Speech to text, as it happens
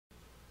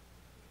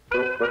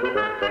Hey,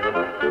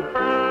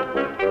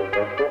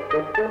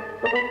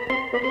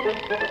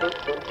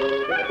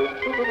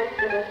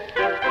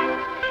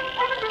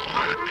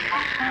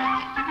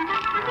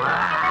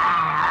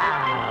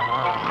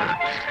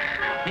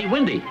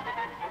 Windy.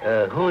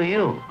 Who are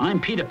you? I'm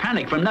Peter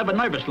Panic from Never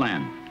Nervous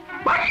Land.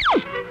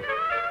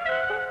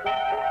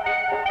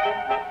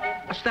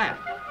 What's that?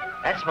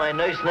 That's my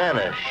nurse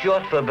Nana,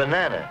 short for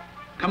banana.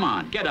 Come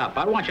on, get up.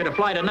 I want you to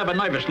fly to Never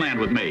Nervous Land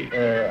with me.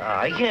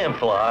 I can't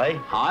fly.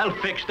 I'll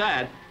fix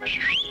that.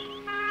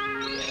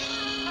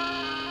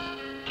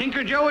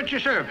 Tinker Joe at your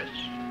service.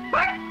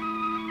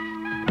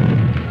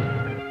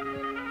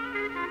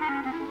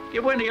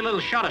 Give Windy a little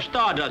shot of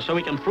stardust so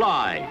he can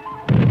fly.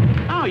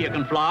 Now you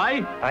can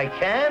fly. I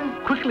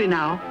can? Quickly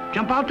now.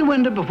 Jump out the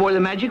window before the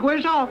magic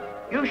wears off.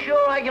 You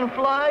sure I can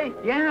fly?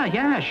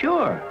 Yeah,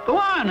 sure. Go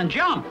on and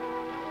jump.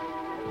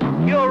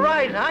 You're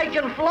right, I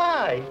can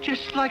fly.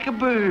 Just like a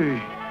bird.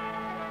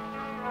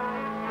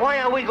 Why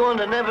are we going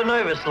to Never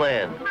Nervous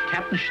Land?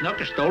 Captain Schnook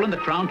has stolen the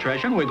crown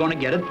treasure and we're going to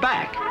get it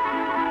back.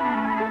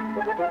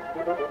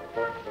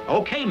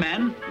 Okay,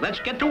 men, let's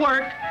get to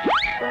work.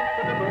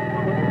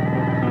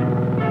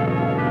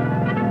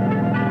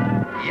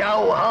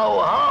 Yo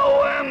ho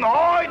ho, and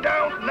I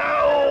don't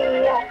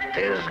know what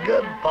is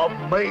good for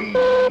me.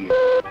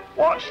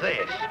 What's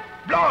this?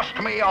 Blast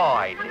me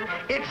eyed.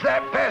 It's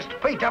that pest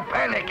Peter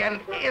Panic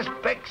and his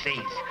pixies.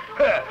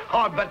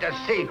 I'd better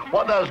see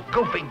what those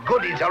goofy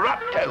goodies are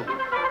up to.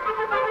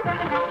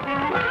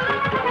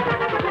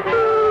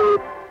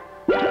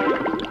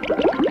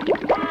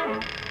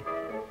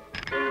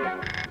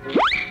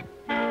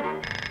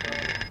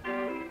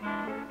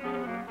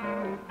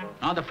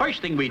 Now, the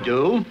first thing we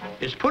do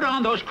is put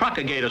on those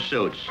crocodile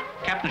suits.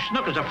 Captain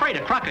Schnook is afraid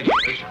of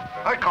crocodiles.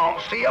 I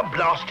can't see a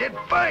blasted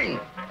thing.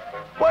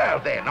 Well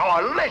then,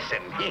 I'll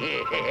listen.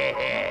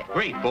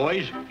 Great,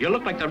 boys. You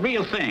look like the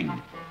real thing.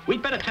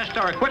 We'd better test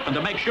our equipment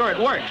to make sure it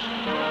works.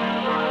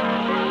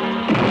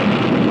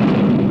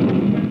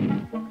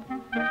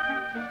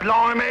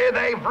 Blimey,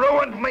 they've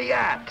ruined me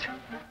hat.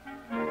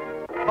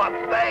 But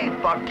they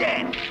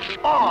forget.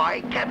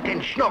 I,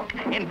 Captain Schnook,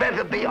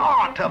 invented the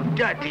art of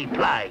dirty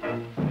play.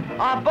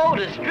 Our boat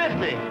is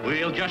drifting.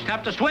 We'll just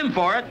have to swim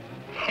for it.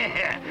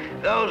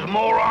 Those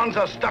morons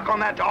are stuck on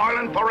that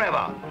island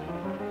forever.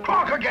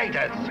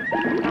 Crocodiles!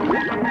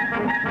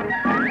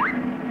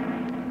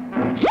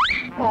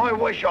 I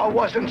wish I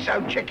wasn't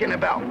so chicken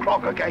about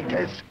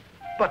crocodiles,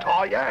 but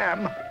I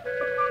am.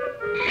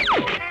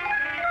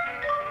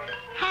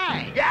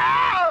 Hi.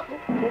 Yeah!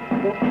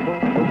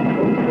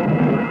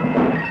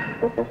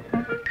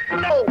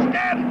 No,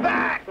 stand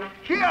back!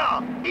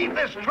 Here, eat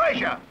this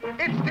treasure.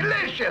 It's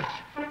delicious.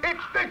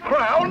 It's the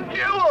crown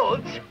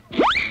jewels.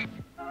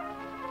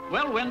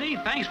 Well, Windy,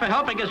 thanks for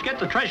helping us get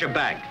the treasure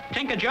back.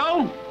 Tinker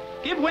Joe,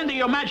 give Windy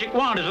your magic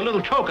wand as a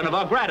little token of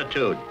our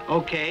gratitude.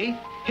 Okay,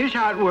 here's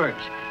how it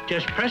works.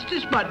 Just press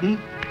this button.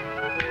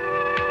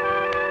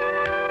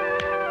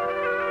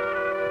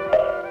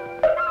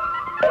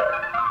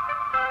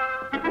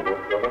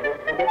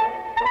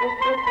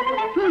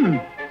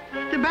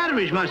 The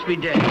batteries must be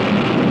dead.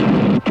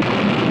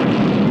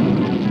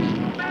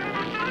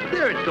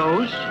 There it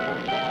goes.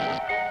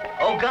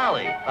 Oh,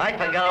 golly, I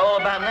forgot all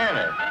about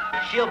Nana.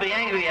 She'll be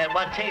angry at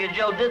what Tinker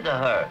Joe did to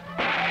her.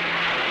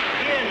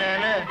 Here,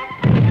 Nana.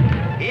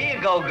 Here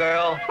you go,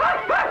 girl.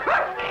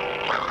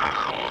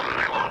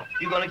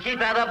 You gonna keep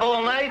that up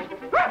all night?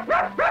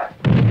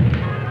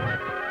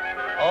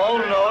 Oh,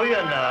 no,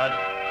 you're not.